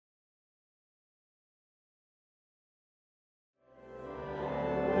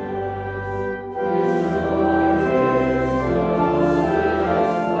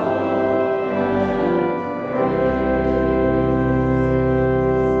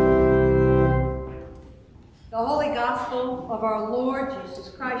Gospel of our Lord Jesus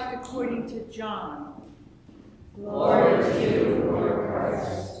Christ according to John. Glory to you, Lord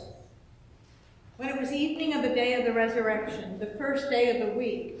Christ. When it was evening of the day of the resurrection, the first day of the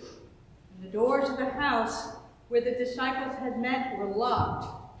week, and the doors of the house where the disciples had met were locked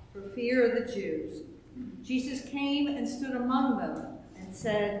for fear of the Jews, Jesus came and stood among them and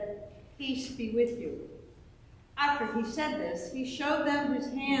said, "Peace be with you." After he said this, he showed them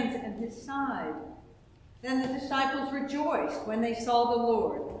his hands and his side. Then the disciples rejoiced when they saw the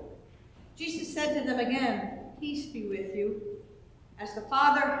Lord. Jesus said to them again, "Peace be with you. As the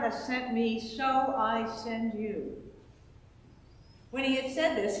Father has sent me, so I send you." When he had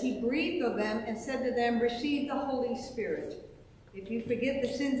said this, he breathed on them and said to them, "Receive the Holy Spirit. If you forgive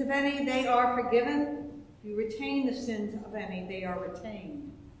the sins of any, they are forgiven. If you retain the sins of any, they are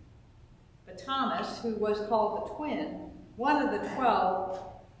retained." But Thomas, who was called the twin, one of the 12,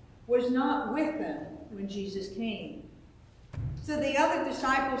 was not with them when Jesus came. So the other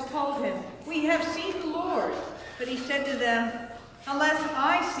disciples told him, "We have seen the Lord." But he said to them, "Unless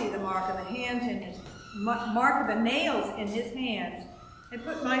I see the mark of the hands in his mark of the nails in his hands, and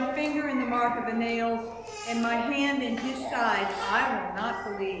put my finger in the mark of the nails and my hand in his side, I will not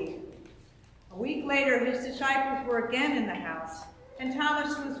believe." A week later, his disciples were again in the house, and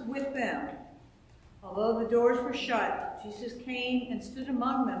Thomas was with them. Although the doors were shut, Jesus came and stood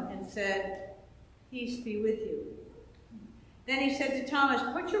among them and said, "Peace be with you." Then he said to Thomas,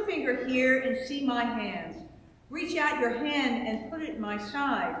 "Put your finger here and see my hands. Reach out your hand and put it in my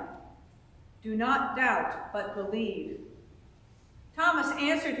side. Do not doubt, but believe." Thomas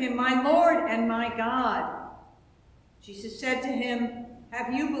answered him, "My Lord and my God." Jesus said to him,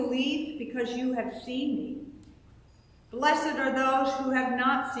 "Have you believed because you have seen me? Blessed are those who have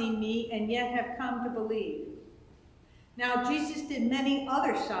not seen me and yet have come to believe." Now Jesus did many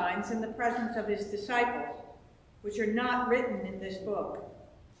other signs in the presence of his disciples, which are not written in this book.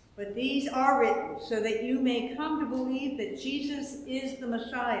 But these are written so that you may come to believe that Jesus is the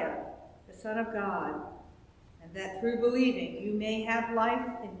Messiah, the Son of God, and that through believing you may have life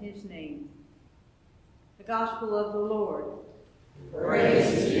in his name. The Gospel of the Lord.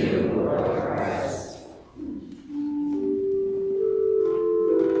 Praise to you, Lord Christ.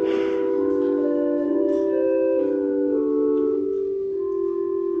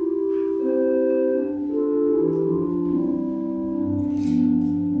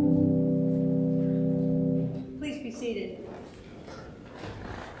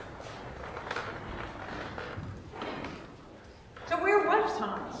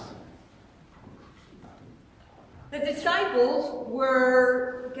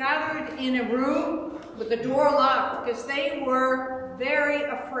 In a room with the door locked because they were very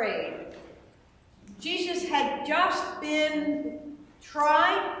afraid. Jesus had just been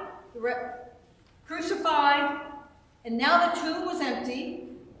tried, crucified, and now the tomb was empty.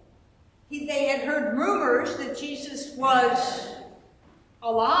 They had heard rumors that Jesus was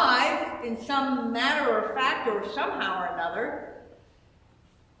alive in some matter of fact or somehow or another.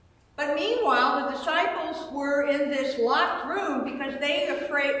 But meanwhile, the disciples were in this locked room because they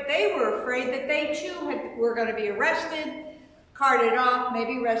were afraid that they too were going to be arrested, carted off,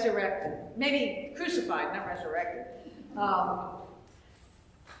 maybe resurrected, maybe crucified, not resurrected.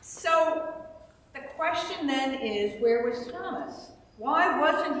 So the question then is, where was Thomas? Why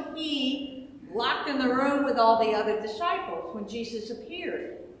wasn't he locked in the room with all the other disciples when Jesus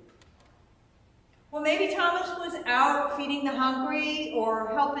appeared? Well, maybe Thomas was out feeding the hungry or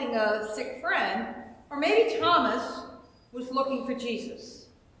helping a sick friend, or maybe Thomas was looking for Jesus.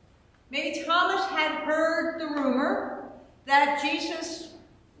 Maybe Thomas had heard the rumor that Jesus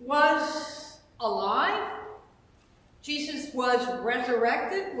was alive, Jesus was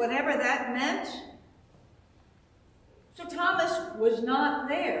resurrected, whatever that meant. So Thomas was not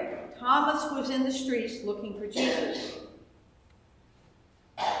there. Thomas was in the streets looking for Jesus.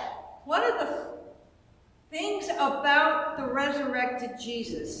 One of the things about the resurrected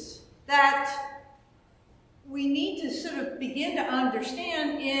Jesus that we need to sort of begin to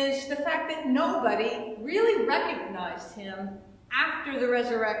understand is the fact that nobody really recognized him after the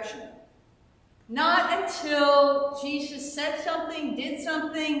resurrection. Not until Jesus said something, did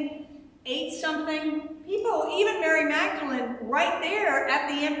something, ate something. People, even Mary Magdalene, right there at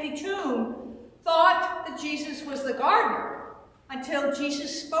the empty tomb, thought that Jesus was the gardener until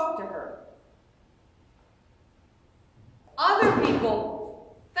Jesus spoke to her. Other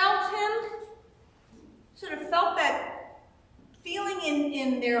people felt him, sort of felt that feeling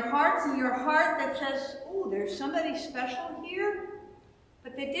in their hearts, in your heart that says, "Oh, there's somebody special here,"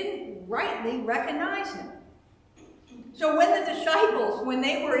 but they didn't rightly recognize him. So when the disciples, when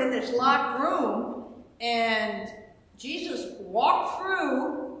they were in this locked room and Jesus walked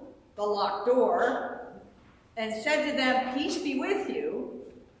through the locked door and said to them, "Peace be with you,"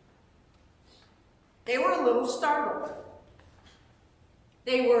 they were a little startled.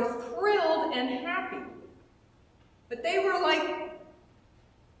 They were thrilled and happy. But they were like,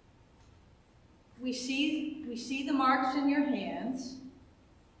 we see the marks in your hands.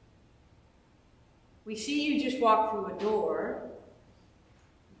 We see you just walk through a door.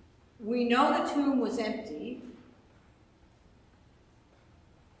 We know the tomb was empty.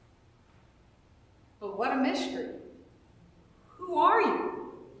 But what a mystery. Who are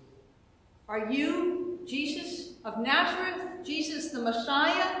you? Are you Jesus of Nazareth? Jesus the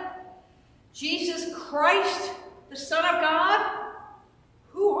Messiah? Jesus Christ, the Son of God?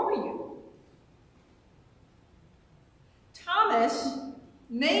 Who are you? Thomas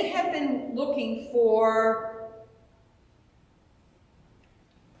may have been looking for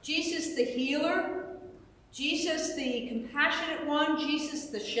Jesus the healer, Jesus the compassionate one, Jesus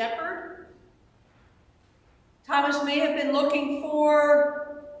the shepherd. Thomas may have been looking for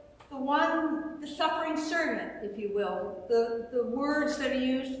the suffering servant, if you will, the words that are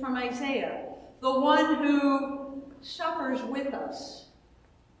used from Isaiah, the one who suffers with us.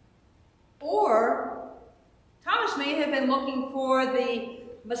 Or Thomas may have been looking for the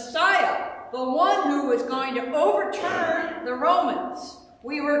Messiah, the one who was going to overturn the Romans.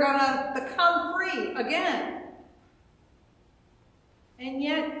 We were going to become free again. And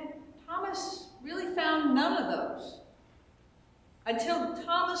yet, Thomas really found none of those until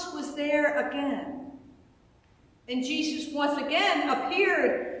Thomas was there again. And Jesus once again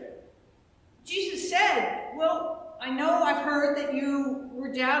appeared. Jesus said, "Well, I know I've heard that you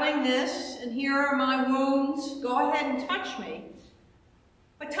were doubting this, and here are my wounds. Go ahead and touch me."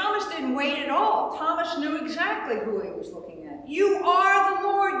 But Thomas didn't wait at all. Thomas knew exactly who he was looking at. You are the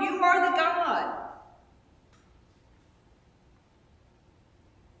Lord. You are the God.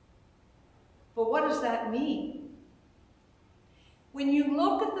 But what does that mean? When you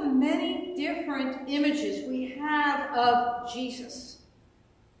look at the many different images we have of Jesus,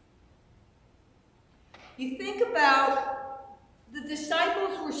 you think about the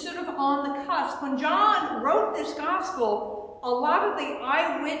disciples were sort of on the cusp. When John wrote this gospel, a lot of the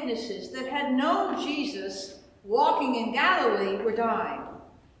eyewitnesses that had known Jesus walking in Galilee were dying.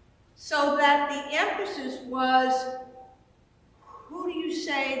 So that the emphasis was, who do you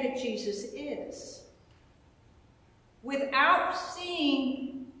say that Jesus is? Without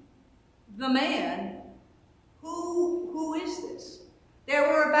seeing the man, who is this? There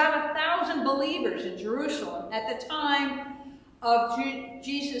were about 1,000 believers in Jerusalem at the time of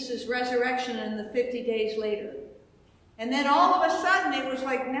Jesus' resurrection and the 50 days later. And then all of a sudden it was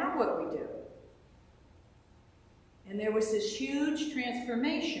like, now what do we do? And there was this huge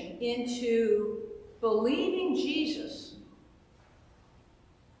transformation into believing Jesus.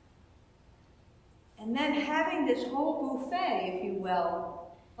 And then having this whole buffet, if you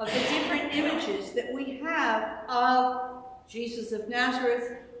will, of the different images that we have of Jesus of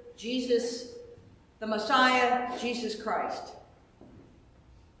Nazareth, Jesus the Messiah, Jesus Christ.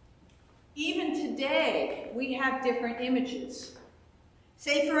 Even today, we have different images.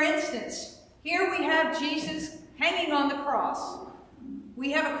 Say, for instance, here we have Jesus hanging on the cross.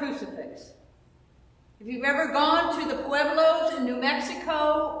 We have a crucifix. If you've ever gone to the Pueblos in New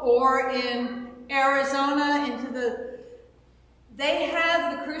Mexico or in Arizona, they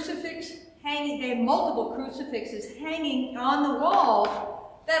have the crucifix hanging, they have multiple crucifixes hanging on the walls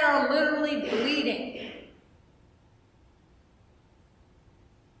that are literally bleeding.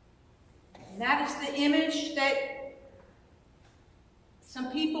 And that is the image that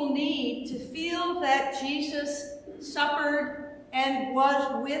some people need to feel that Jesus suffered and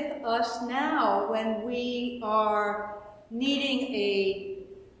was with us now when we are needing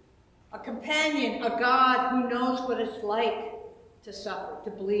a companion, a God who knows what it's like to suffer,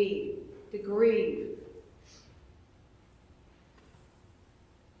 to bleed, to grieve.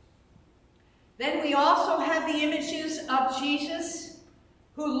 Then we also have the images of Jesus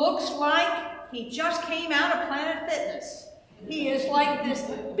who looks like he just came out of Planet Fitness. He is like this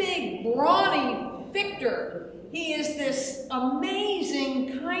big, brawny victor. He is this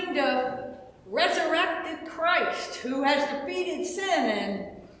amazing kind of resurrected Christ who has defeated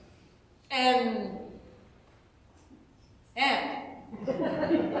sin in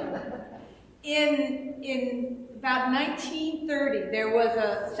about 1930, there was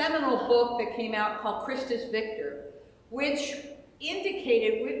a seminal book that came out called Christus Victor, which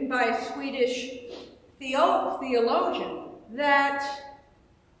indicated, written by a Swedish theologian, that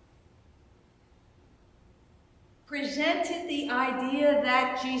presented the idea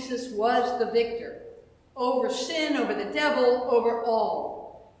that Jesus was the victor. over sin, over the devil, over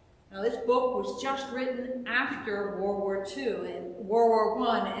all. Now, this book was just written after World War II and World War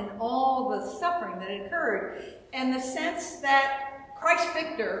I and all the suffering that occurred, and the sense that Christ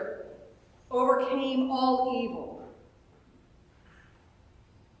Victor overcame all evil.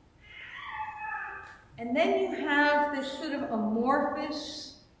 And then you have this sort of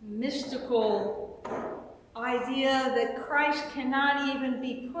amorphous, mystical idea that Christ cannot even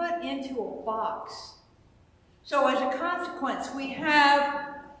be put into a box. So as a consequence, we have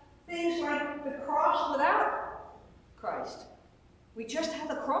things like the cross without Christ. We just have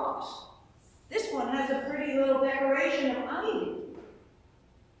the cross. This one has a pretty little decoration of ivy.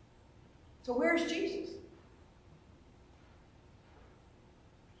 So where's Jesus?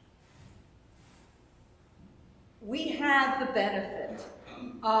 We have the benefit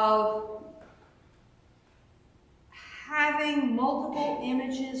of having multiple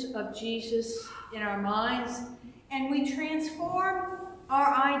images of Jesus in our minds, and we transform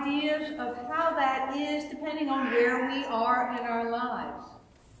our ideas of how that is depending on where we are in our lives.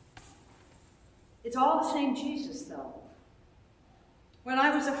 It's all the same Jesus, though. When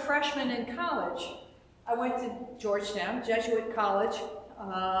I was a freshman in college, I went to Georgetown, Jesuit college.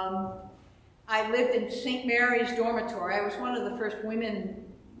 I lived in St. Mary's dormitory. I was one of the first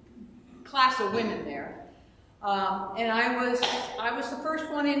class of women there. And I was the first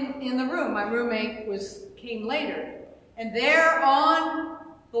one in the room. My roommate came later. And there on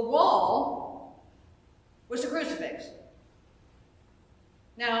the wall was a crucifix.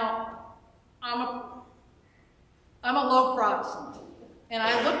 Now, I'm a low Protestant. And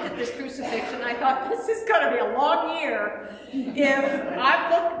I looked at this crucifix and I thought, this is going to be a long year if I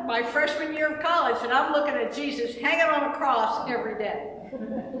look my freshman year of college and I'm looking at Jesus hanging on a cross every day.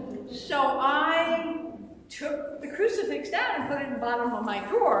 So I took the crucifix down and put it in the bottom of my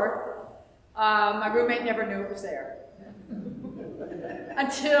drawer. My roommate never knew it was there.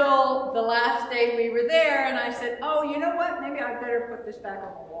 Until the last day we were there, and I said, oh, you know what? Maybe I better put this back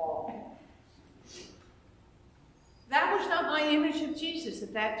on the wall. That was not my image of Jesus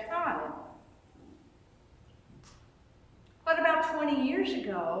at that time. But about 20 years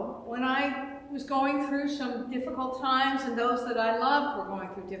ago, when I was going through some difficult times, and those that I loved were going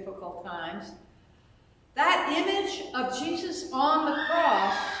through difficult times, that image of Jesus on the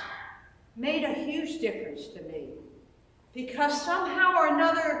cross made a huge difference to me. Because somehow or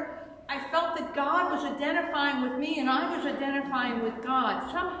another, I felt that God was identifying with me and I was identifying with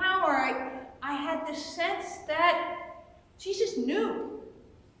God. Somehow or I had the sense that Jesus knew.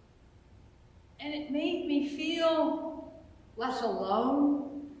 And it made me feel less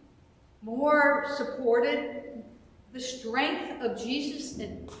alone, more supported, the strength of Jesus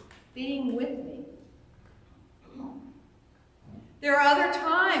and being with me. There are other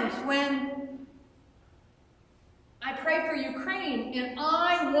times when I pray for Ukraine and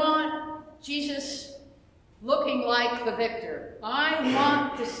I want Jesus looking like the victor. I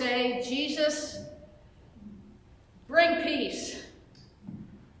want to say, Jesus, bring peace.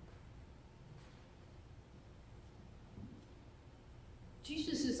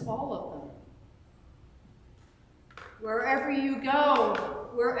 Jesus is all of them. Wherever you go,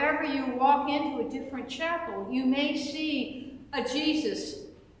 wherever you walk into a different chapel, you may see a Jesus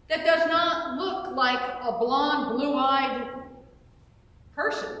that does not look like a blonde, blue-eyed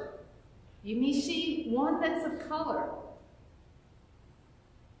person. You may see one that's of color.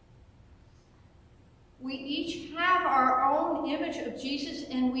 We each have our own image of Jesus,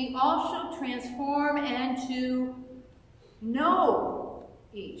 and we also transform and to know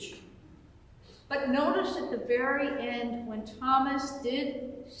each. But notice at the very end, when Thomas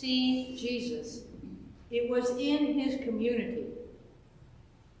did see Jesus, it was in his community.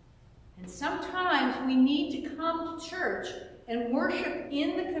 And sometimes we need to come to church and worship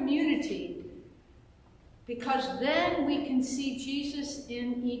in the community, because then we can see Jesus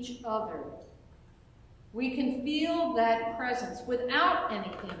in each other. We can feel that presence without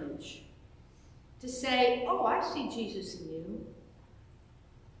any image. To say, oh, I see Jesus in you.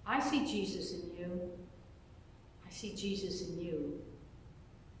 I see Jesus in you. I see Jesus in you.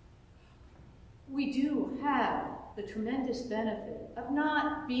 We do have the tremendous benefit of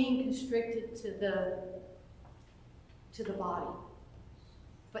not being constricted to the body.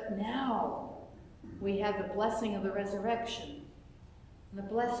 But now we have the blessing of the resurrection and the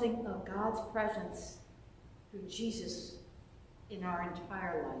blessing of God's presence through Jesus in our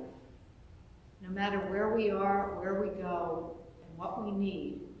entire life. No matter where we are, where we go, and what we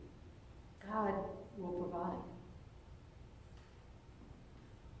need, God will provide.